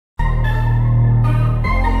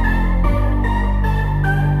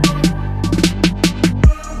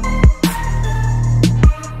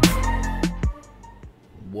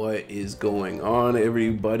What is going on,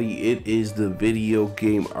 everybody? It is the video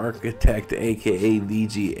game architect, aka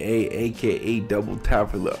VGA, aka Double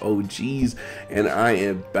Tap for the OGs, and I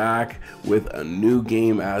am back with a new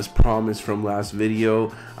game as promised from last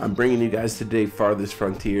video. I'm bringing you guys today Farthest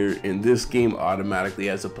Frontier, and this game automatically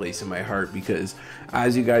has a place in my heart because,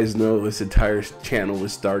 as you guys know, this entire channel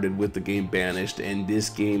was started with the game Banished, and this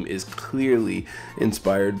game is clearly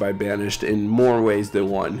inspired by Banished in more ways than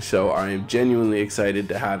one. So I am genuinely excited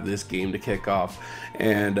to have this game to kick off,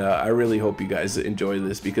 and I really hope you guys enjoy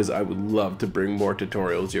this because I would love to bring more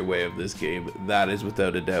tutorials your way of this game. That is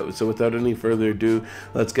without a doubt. So without any further ado,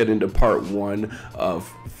 let's get into part 1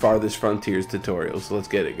 of Farthest Frontier's tutorials. So let's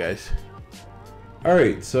get it, guys.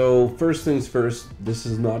 Alright, so first things first, this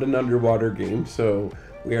is not an underwater game, so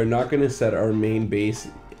we are not going to set our main base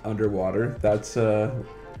underwater.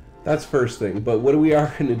 That's first thing. But what we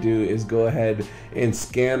are going to do is go ahead and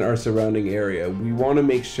scan our surrounding area. We want to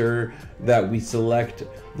make sure that we select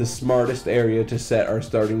the smartest area to set our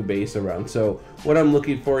starting base around. So what I'm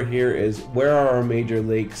looking for here is, where are our major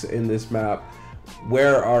lakes in this map?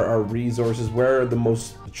 Where are our resources? Where are the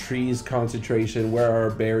most trees concentration? Where are our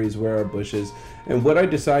berries? Where are our bushes? And what I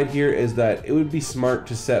decide here is that it would be smart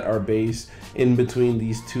to set our base in between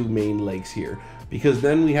these two main lakes here, because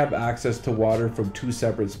then we have access to water from two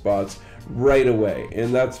separate spots right away,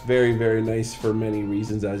 and that's very, very nice for many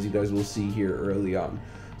reasons, as you guys will see here early on.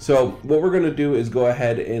 So what we're going to do is go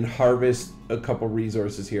ahead and harvest a couple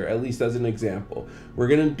resources here, at least as an example. We're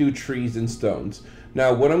going to do trees and stones.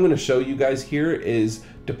 Now what I'm going to show you guys here is,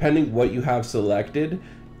 depending what you have selected,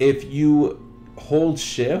 if you hold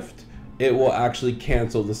shift, it will actually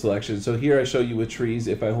cancel the selection. So here I show you with trees,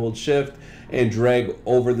 if I hold shift and drag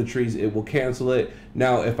over the trees, it will cancel it.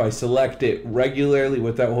 Now if I select it regularly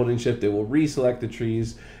without holding shift, it will reselect the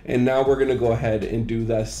trees. And now we're gonna go ahead and do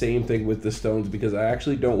that same thing with the stones, because I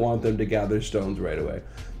actually don't want them to gather stones right away.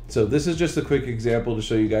 So this is just a quick example to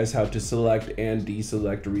show you guys how to select and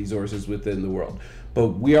deselect resources within the world. But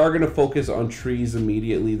we are going to focus on trees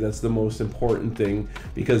immediately. That's the most important thing,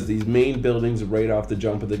 because these main buildings right off the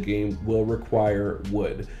jump of the game will require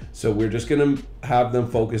wood. So we're just going to have them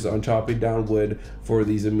focus on chopping down wood for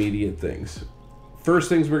these immediate things. First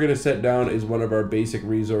things we're going to set down is one of our basic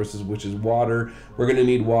resources, which is water. We're going to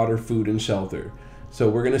need water, food, and shelter. So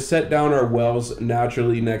we're going to set down our wells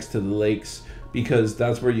naturally next to the lakes, because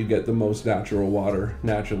that's where you get the most natural water,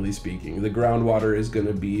 naturally speaking. The groundwater is going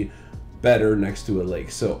to be better next to a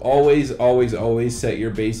lake. So always set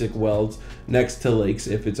your basic wells next to lakes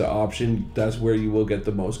if it's an option. That's where you will get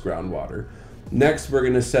the most groundwater. Next, we're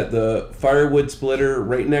going to set the firewood splitter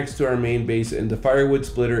right next to our main base, and the firewood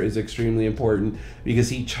splitter is extremely important because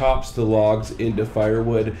he chops the logs into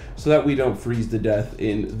firewood so that we don't freeze to death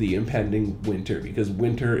in the impending winter, because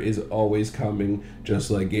winter is always coming, just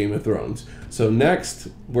like Game of Thrones. So next,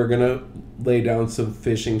 we're going to lay down some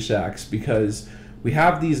fishing shacks, because we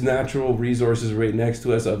have these natural resources right next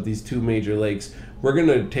to us of these two major lakes. We're going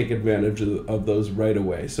to take advantage of those right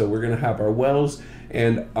away. So we're going to have our wells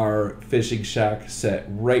and our fishing shack set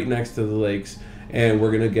right next to the lakes, and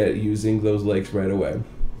we're going to get using those lakes right away.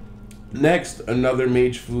 Next, another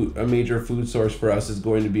major food source for us is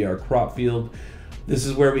going to be our crop field. This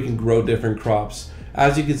is where we can grow different crops.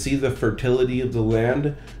 As you can see, the fertility of the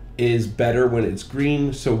land is better when it's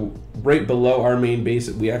green. So right below our main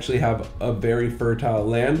base, we actually have a very fertile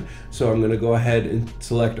land. So I'm going to go ahead and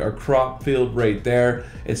select our crop field right there.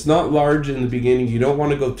 It's not large in the beginning. You don't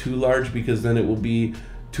want to go too large, because then it will be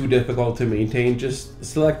too difficult to maintain. Just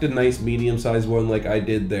select a nice medium-sized one like I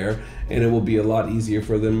did there, and it will be a lot easier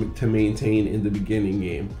for them to maintain in the beginning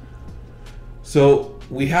game. So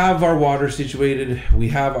we have our water situated, we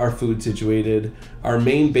have our food situated, our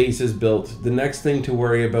main base is built. The next thing to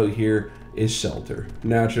worry about here is shelter,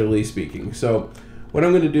 naturally speaking. So what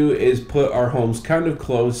I'm going to do is put our homes kind of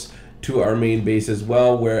close to our main base as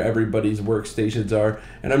well, where everybody's workstations are,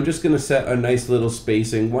 and I'm just going to set a nice little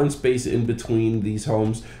spacing, one space in between these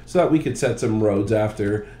homes, so that we could set some roads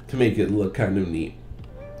after to make it look kind of neat.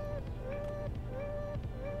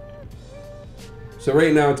 So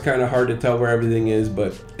right now it's kind of hard to tell where everything is,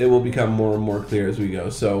 but it will become more and more clear as we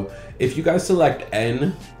go. So if you guys select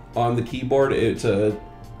N on the keyboard, it's a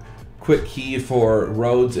quick key for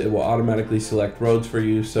roads. It will automatically select roads for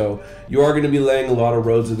you. So you are going to be laying a lot of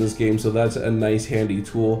roads in this game, so that's a nice handy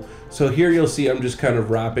tool. So here you'll see I'm just kind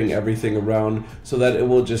of wrapping everything around so that it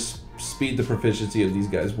will just speed the proficiency of these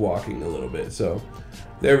guys walking a little bit. So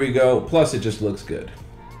there we go. Plus it just looks good.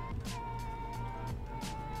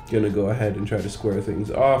 Gonna go ahead and try to square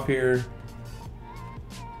things off here.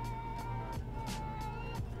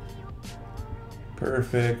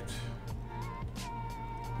 Perfect.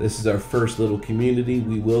 This is our first little community.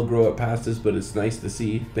 We will grow it past this, but it's nice to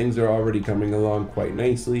see things are already coming along quite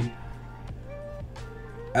nicely.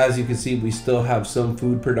 As you can see, we still have some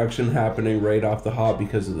food production happening right off the hop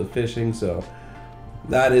because of the fishing, so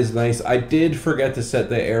that is nice. I did forget to set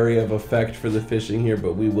the area of effect for the fishing here,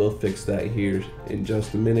 but we will fix that here in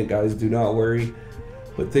just a minute, guys. Do not worry.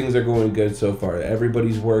 But things are going good so far.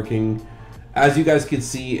 Everybody's working. As you guys can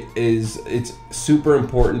see, it's super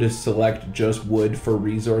important to select just wood for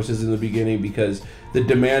resources in the beginning, because the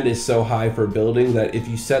demand is so high for building that if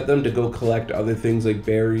you set them to go collect other things like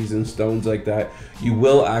berries and stones like that, you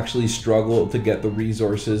will actually struggle to get the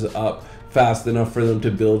resources up fast enough for them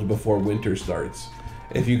to build before winter starts.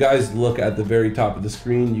 If you guys look at the very top of the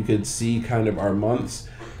screen, you can see kind of our months.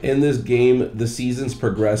 In this game, the seasons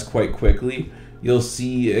progress quite quickly. You'll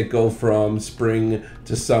see it go from spring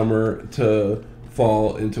to summer to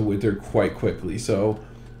fall into winter quite quickly. So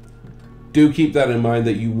do keep that in mind,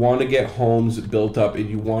 that you want to get homes built up and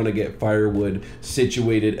you want to get firewood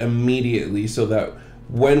situated immediately, so that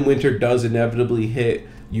when winter does inevitably hit,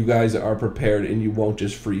 you guys are prepared and you won't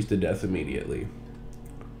just freeze to death immediately.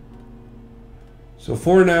 So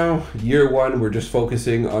for now, year one, we're just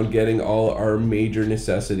focusing on getting all our major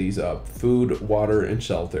necessities up: food, water, and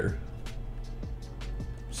shelter.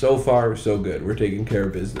 So far, so good. We're taking care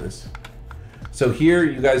of business. So here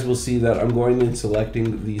you guys will see that I'm going and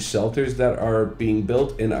selecting these shelters that are being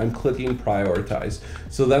built, and I'm clicking prioritize.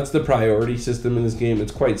 So that's the priority system in this game.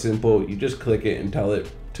 It's quite simple. You just click it and tell it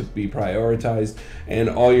to be prioritized, and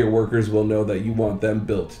all your workers will know that you want them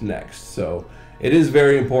built next. So it is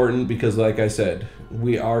very important because, like I said,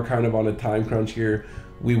 we are kind of on a time crunch here.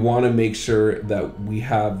 We want to make sure that we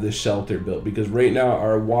have the shelter built, because right now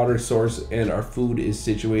our water source and our food is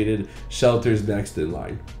situated. Shelter's next in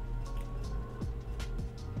line.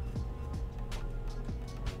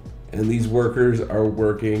 And these workers are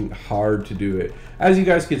working hard to do it. As you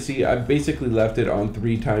guys can see, I've basically left it on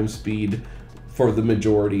 3 times speed for the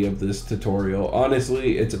majority of this tutorial.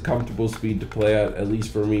 Honestly, it's a comfortable speed to play at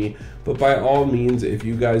least for me. But by all means, if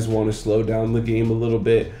you guys want to slow down the game a little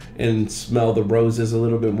bit and smell the roses a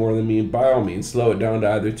little bit more than me, by all means, slow it down to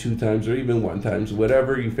either 2 times or even 1 times,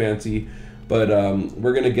 whatever you fancy. But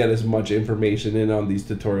we're gonna get as much information in on these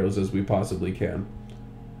tutorials as we possibly can.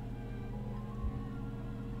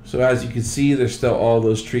 So as you can see, there's still all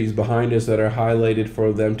those trees behind us that are highlighted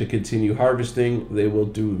for them to continue harvesting. They will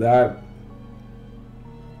do that.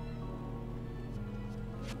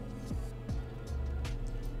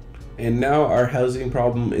 And now our housing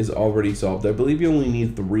problem is already solved. I believe you only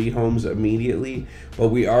need 3 homes immediately, but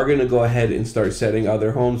we are going to go ahead and start setting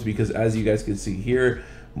other homes, because as you guys can see here,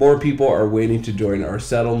 more people are waiting to join our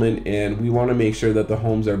settlement, and we want to make sure that the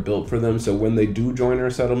homes are built for them, so when they do join our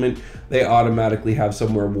settlement, they automatically have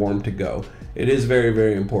somewhere warm to go. It is very,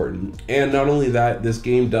 very important. And not only that, this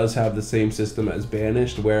game does have the same system as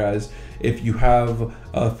Banished, whereas if you have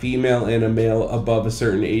a female and a male above a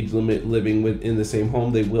certain age limit living within the same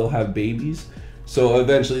home, they will have babies. So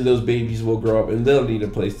eventually those babies will grow up and they'll need a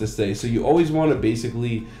place to stay. So you always want to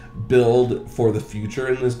basically build for the future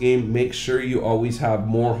in this game. Make sure you always have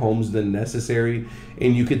more homes than necessary.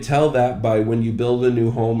 And you could tell that by when you build a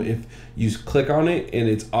new home. If you click on it and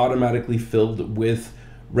it's automatically filled with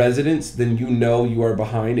residents, then you know you are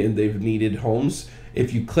behind and they've needed homes.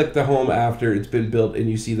 If you click the home after it's been built and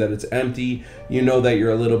you see that it's empty, you know that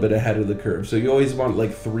you're a little bit ahead of the curve. So you always want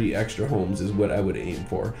like 3 extra homes is what I would aim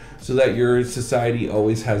for, so that your society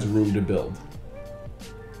always has room to build.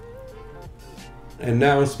 And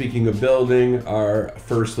now, speaking of building, our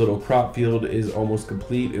first little crop field is almost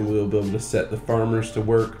complete, and we'll be able to set the farmers to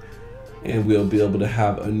work, and we'll be able to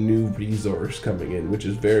have a new resource coming in, which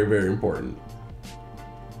is very, very important.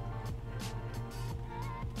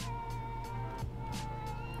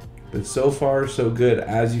 But so far, so good.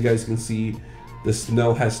 As you guys can see, the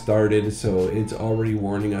snow has started, so it's already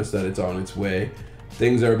warning us that it's on its way.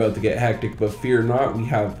 Things are about to get hectic, but fear not, we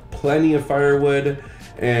have plenty of firewood,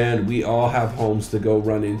 and we all have homes to go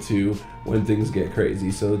run into when things get crazy.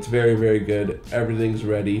 So it's very, very good. Everything's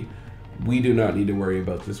ready. We do not need to worry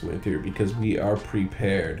about this winter because we are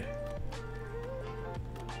prepared.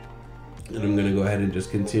 And I'm going to go ahead and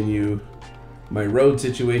just continue my road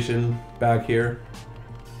situation back here.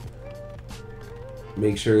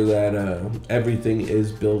 Make sure that everything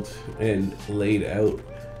is built and laid out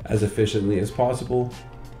as efficiently as possible.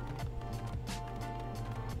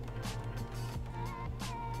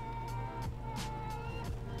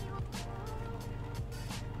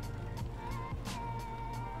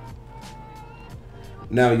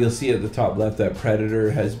 Now you'll see at the top left that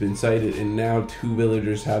Predator has been sighted, and now 2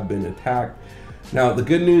 villagers have been attacked. Now, the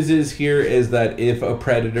good news is that if a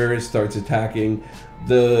predator starts attacking,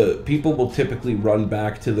 the people will typically run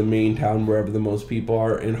back to the main town wherever the most people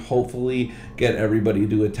are, and hopefully get everybody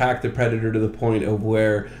to attack the predator to the point of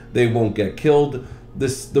where they won't get killed.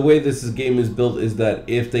 The way this game is built is that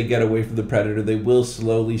if they get away from the predator, they will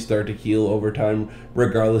slowly start to heal over time,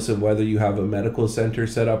 regardless of whether you have a medical center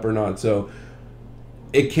set up or not. So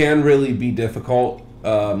it can really be difficult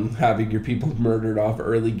having your people murdered off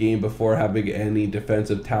early game before having any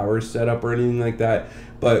defensive towers set up or anything like that,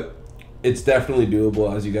 but it's definitely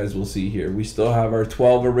doable, as you guys will see here. We still have our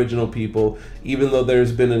 12 original people. Even though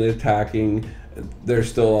there's been an attacking, they're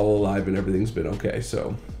still all alive and everything's been okay.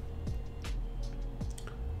 So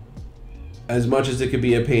as much as it could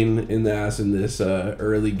be a pain in the ass in this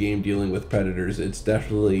early game dealing with predators, it's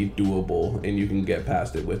definitely doable, and you can get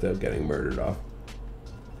past it without getting murdered off.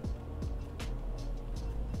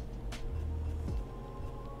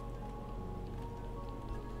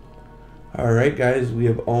 Alright guys, we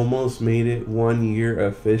have almost made it 1 year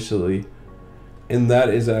officially, and that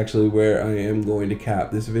is actually where I am going to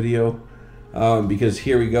cap this video, because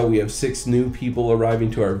here we go, we have 6 new people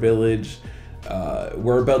arriving to our village.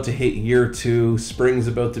 We're about to hit year 2, spring's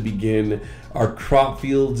about to begin, our crop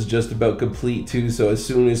field's just about complete too, so as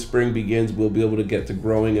soon as spring begins we'll be able to get to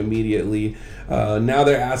growing immediately. Now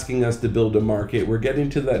they're asking us to build a market. We're getting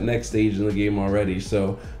to that next stage in the game already,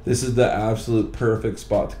 so this is the absolute perfect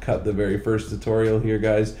spot to cut the very first tutorial here,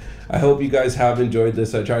 guys. I hope you guys have enjoyed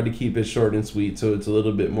this. I tried to keep it short and sweet so it's a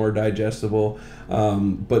little bit more digestible,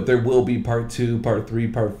 but there will be part 2, part 3,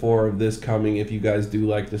 part 4 of this coming if you guys do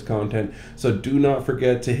like this content. So do not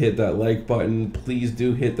forget to hit that like button. Please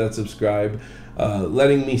do hit that subscribe.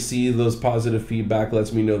 Letting me see those positive feedback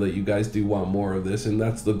lets me know that you guys do want more of this, and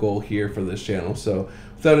that's the goal here for this channel. So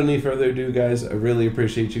without any further ado, guys, I really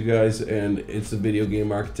appreciate you guys, and it's the Video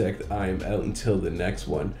Game Architect. I am out until the next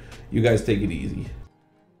one. You guys take it easy.